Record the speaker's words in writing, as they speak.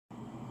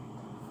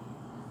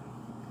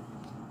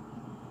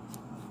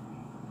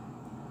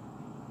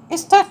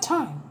it's that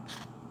time.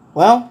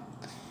 Well,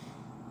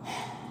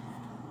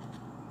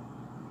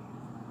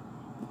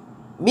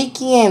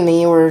 Mickey and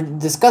me were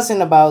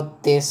discussing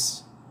about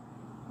this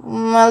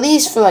at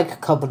least for like a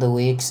couple of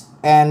weeks,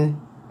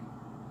 and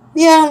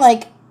yeah,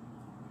 like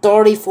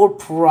 34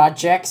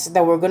 projects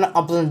that we're gonna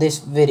upload this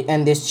video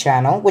and this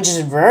channel, which is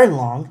very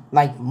long,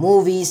 like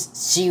movies,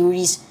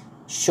 series,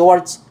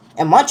 shorts,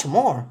 and much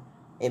more.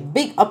 A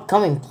big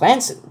upcoming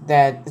plans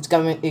that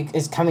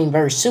is coming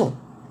very soon.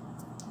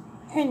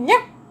 And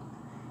yeah,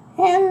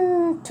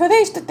 and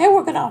today's the day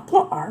we're gonna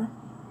upload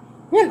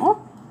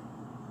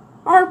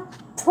our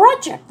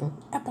project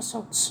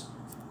episodes.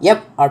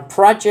 Yep, our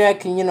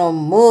project,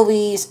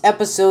 movies,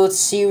 episodes,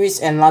 series,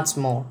 and lots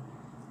more.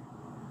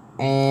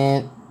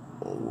 And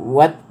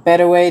what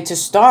better way to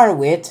start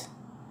with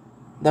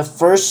the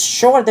first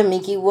short that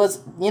Mickey was,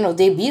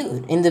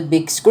 debuted in the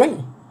big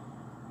screen?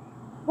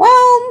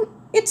 Well,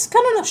 it's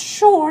kind of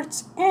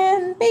short,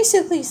 and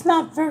basically it's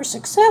not very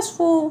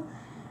successful,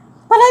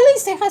 but at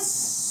least it has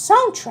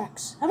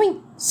soundtracks. I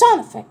mean, sound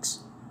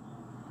effects.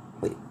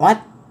 Wait,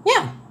 what?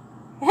 Yeah,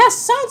 it has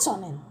sounds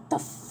on it. The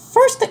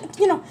first,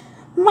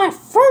 my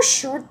first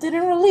short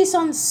didn't release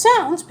on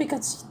sounds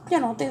because, they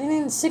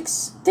didn't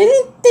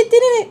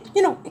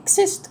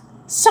exist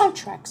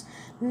soundtracks.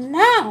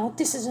 Now,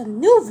 this is a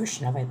new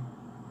version of it,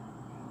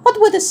 but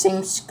with the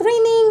same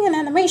screening and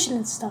animation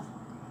and stuff.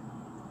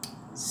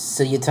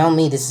 So you tell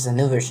me this is a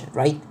new version,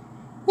 right?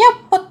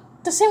 Yeah, but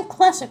the same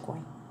classic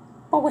way,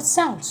 but with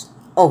sounds.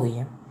 Oh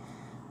yeah.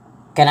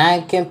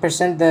 Can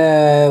present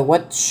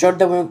what short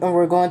that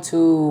we're going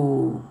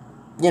to,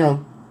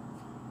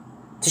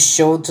 to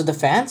show to the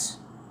fans?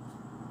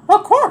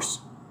 Of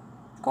course.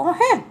 Go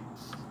ahead.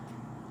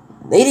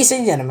 Ladies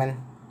and gentlemen.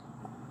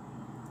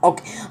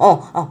 Okay.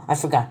 Oh, I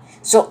forgot.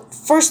 So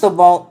first of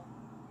all,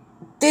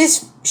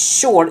 this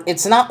short,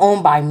 it's not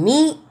owned by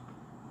me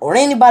or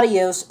anybody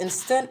else.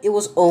 Instead, it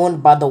was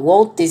owned by the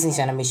Walt Disney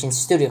Animation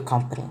Studio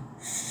Company.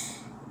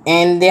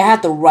 And they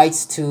had the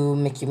rights to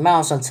Mickey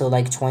Mouse until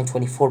like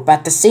 2024. But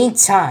at the same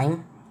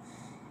time,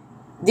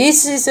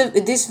 this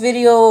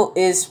video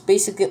is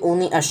basically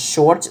only a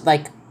short,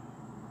 like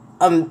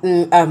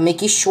a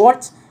Mickey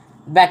short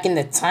back in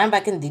the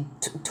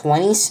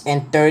 20s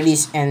and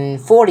 30s and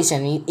 40s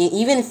and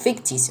even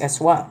 50s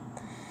as well.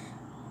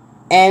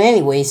 And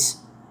anyways,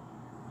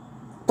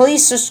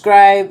 please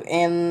subscribe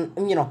and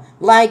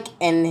like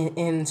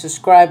and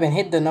subscribe and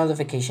hit the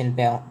notification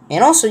bell.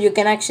 And also you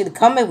can actually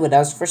comment with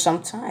us for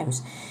some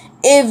times.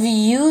 If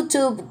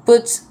YouTube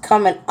puts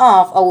comment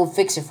off, I will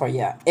fix it for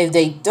you. If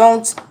they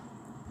don't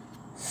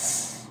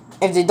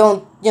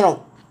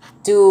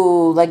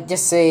do, like,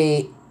 just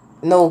say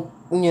no,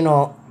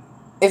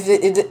 if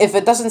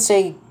it doesn't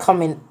say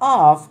comment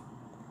off,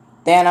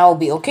 then I will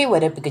be okay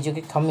with it because you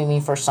can comment me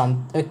for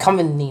some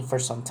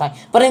time.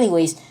 But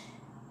anyways,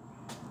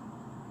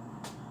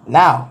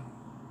 now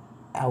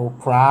I will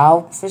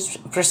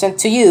present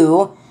to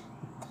you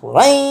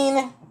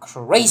Plain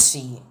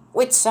Crazy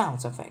with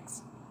sound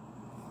effects.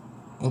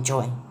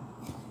 Enjoy.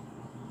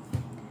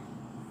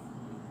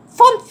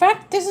 Fun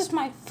fact, this is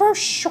my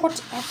first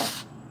short ever.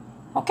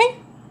 Okay?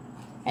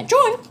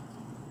 Enjoy!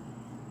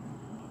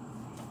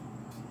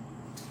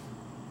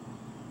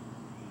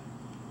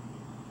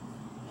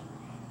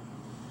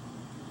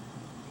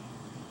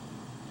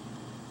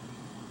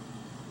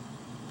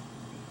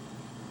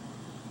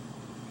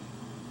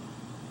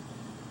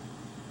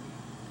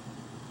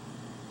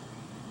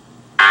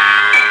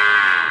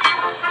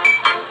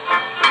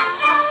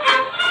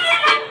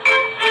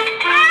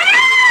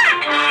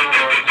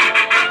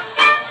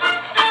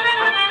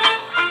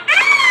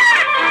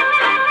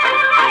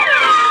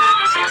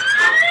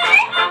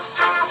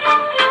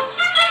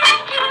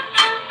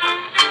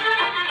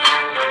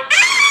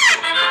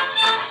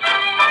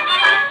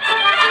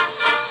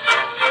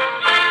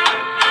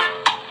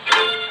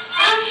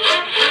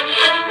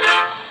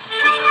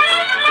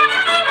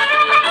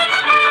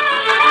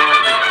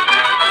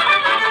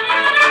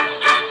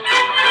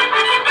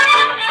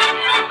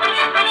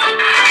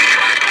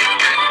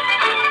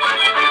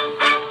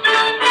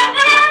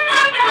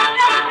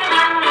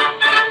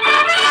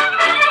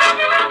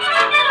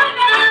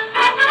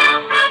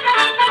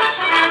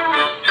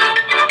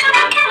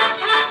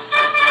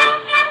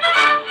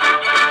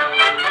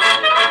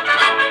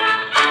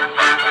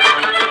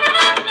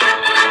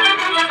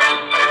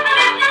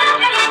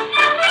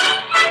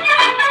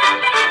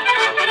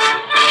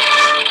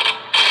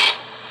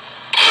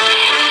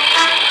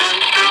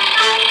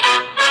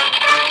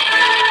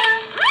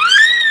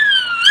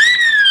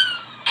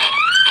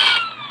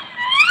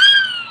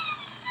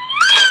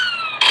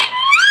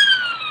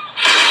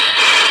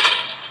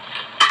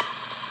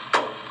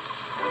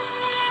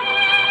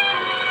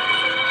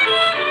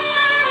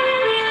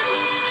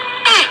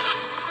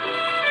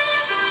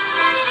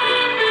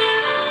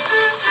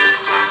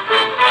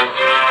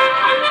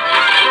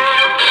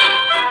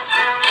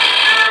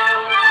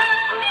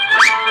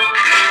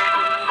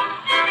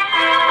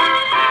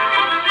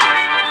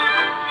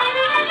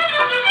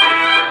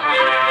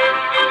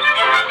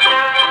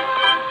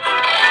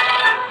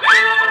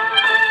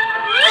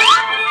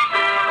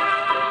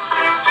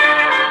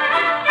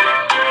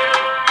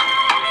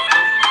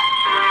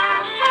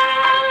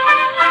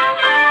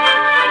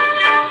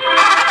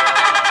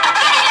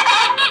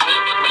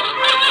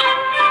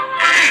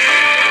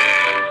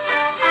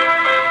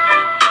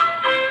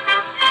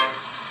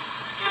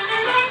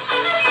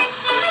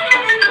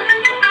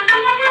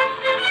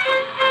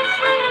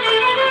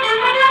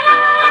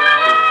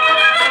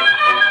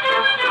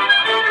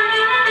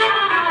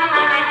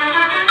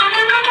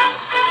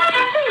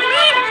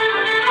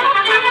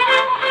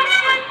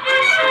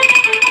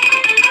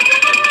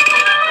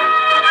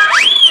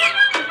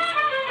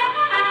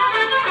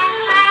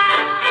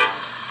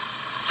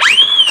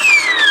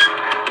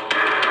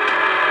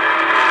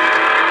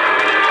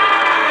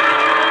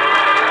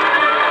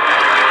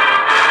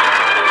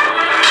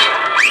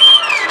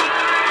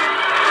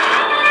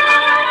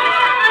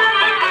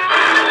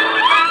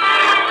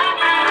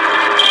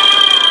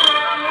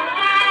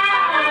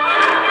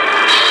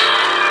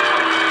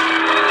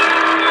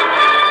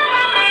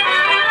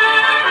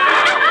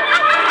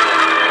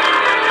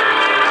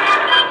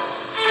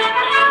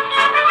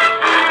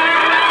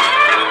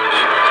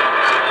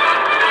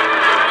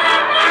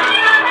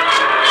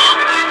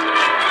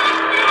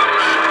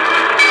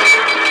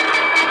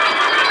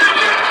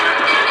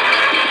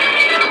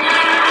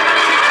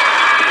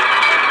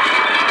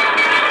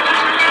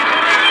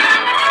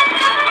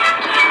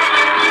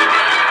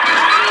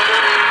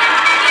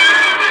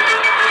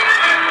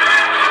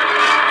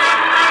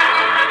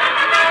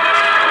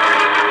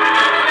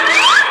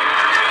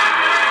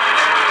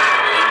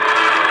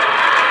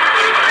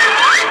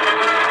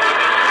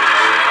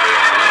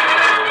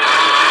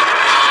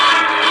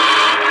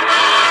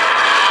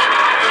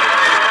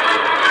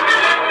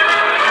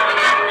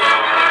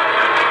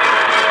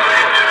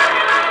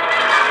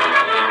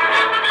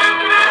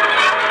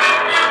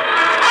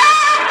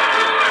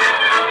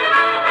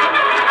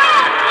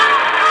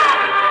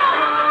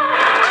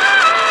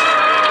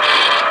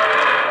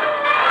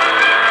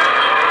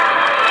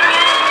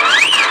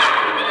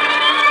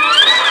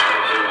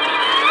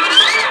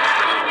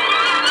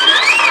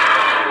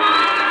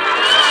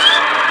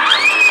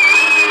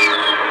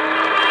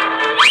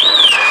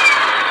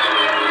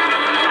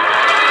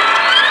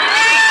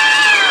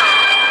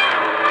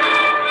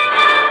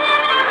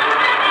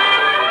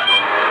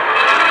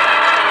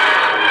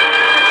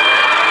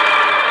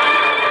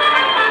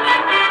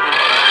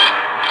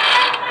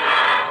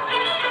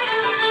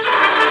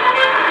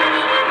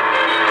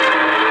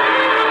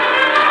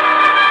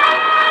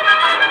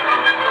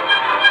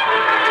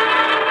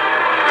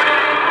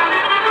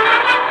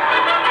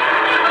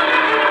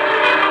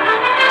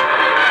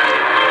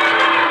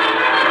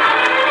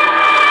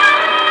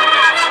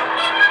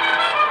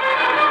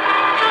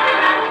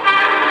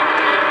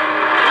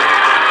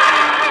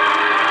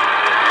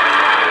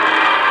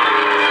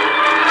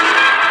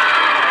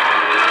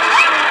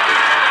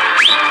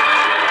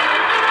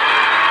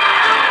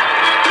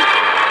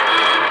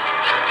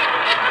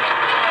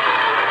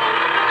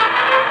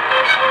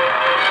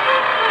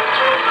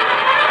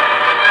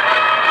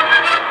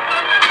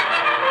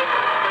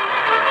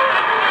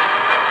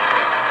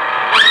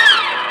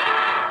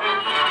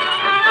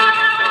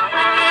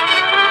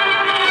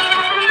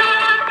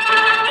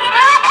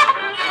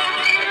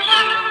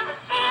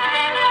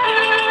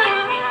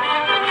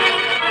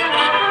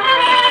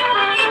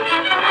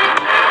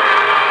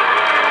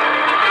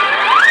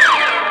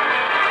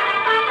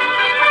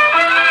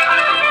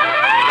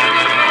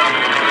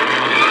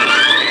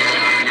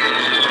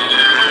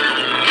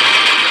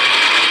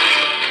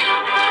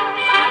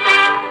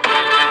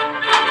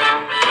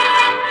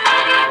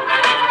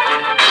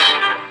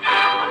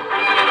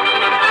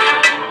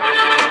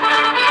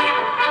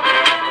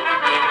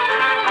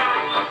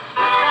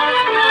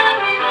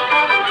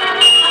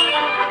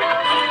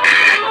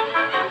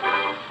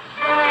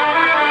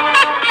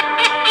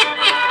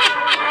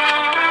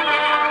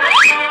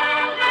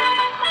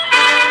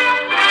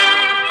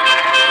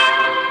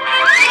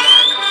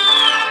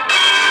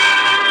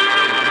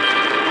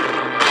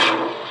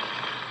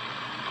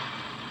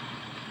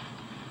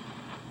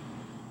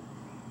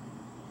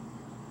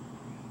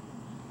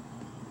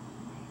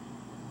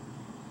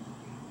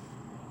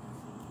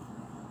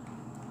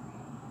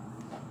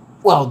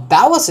 Well,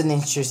 that was an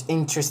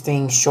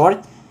interesting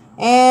short.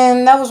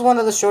 And that was one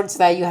of the shorts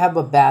that you have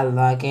a bad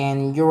luck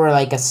and you were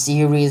like a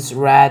serious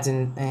rat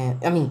and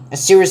I mean, a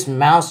serious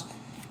mouse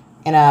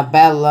and a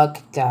bad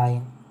luck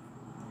guy.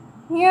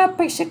 Yeah,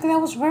 basically I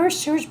was very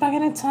serious back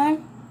in the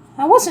time.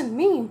 I wasn't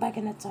mean back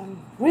in the time,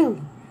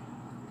 really.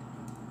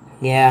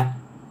 Yeah.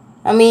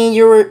 I mean,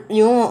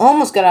 you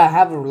almost gotta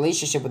have a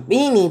relationship with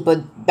Beanie,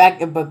 but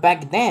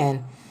back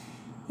then,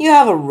 you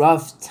have a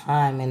rough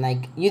time and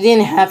like you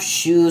didn't have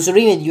shoes or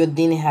even you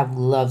didn't have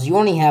gloves. You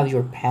only have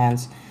your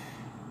pants.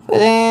 But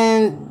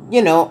then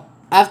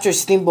after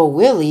Steamboat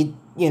Willie,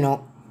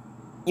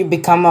 you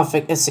become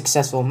a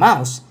successful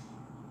mouse.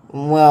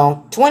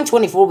 Well,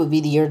 2024 will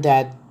be the year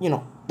that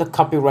the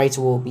copyrights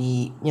will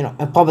be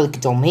a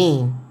public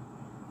domain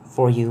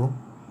for you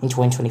in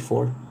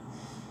 2024.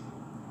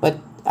 But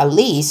at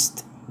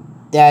least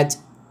that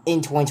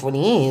in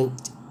 2028,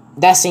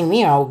 that same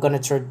year, I'm gonna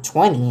turn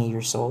 20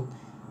 years old.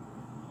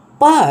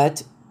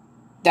 But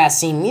that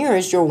same year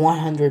is your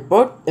 100th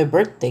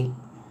birthday,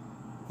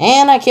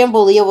 and I can't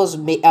believe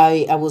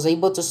I was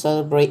able to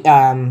celebrate.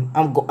 Am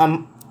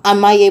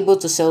I able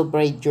to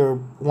celebrate your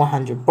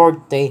 100th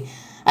birthday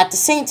at the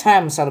same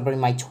time I'm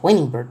celebrating my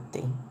 20th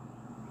birthday?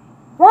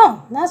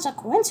 Wow, that's a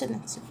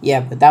coincidence. Yeah,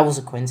 but that was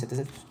a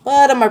coincidence.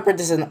 But my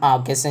birthday's in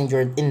August and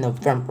you're in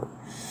November.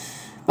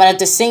 But at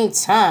the same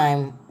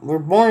time, we're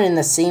born in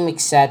the same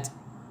exact,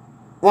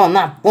 well,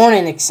 not born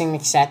in the same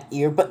exact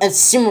year, but a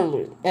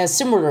similar,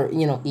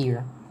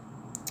 year.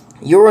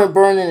 You were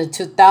born in the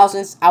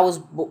 2000s.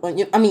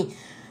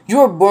 You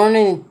were born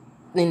in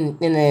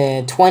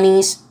the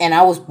 20s, and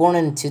I was born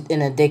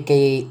in a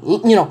decade,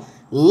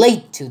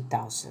 late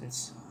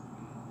 2000s.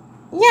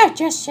 Yeah,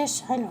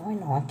 just, I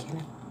know, I get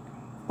it.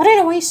 But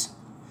anyways,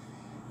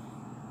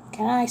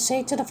 can I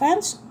say to the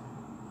fans?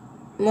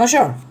 No,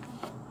 sure.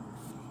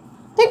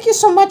 Thank you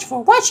so much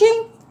for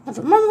watching. And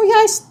remember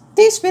guys,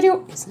 this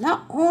video is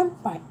not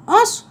owned by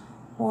us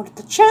or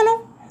the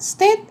channel.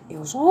 Instead, it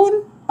was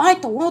owned by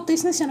the Walt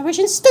Disney's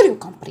Animation Studio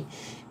Company.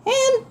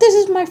 And this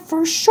is my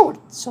first short,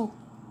 so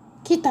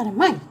keep that in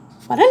mind.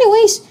 But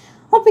anyways,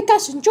 hope you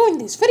guys enjoyed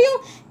this video.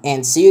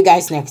 And see you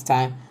guys next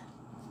time.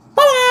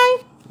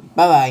 Bye-bye.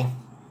 Bye-bye.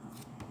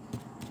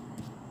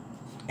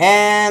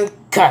 And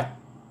cut.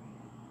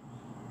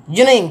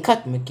 You didn't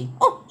cut, Mickey.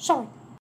 Oh, sorry.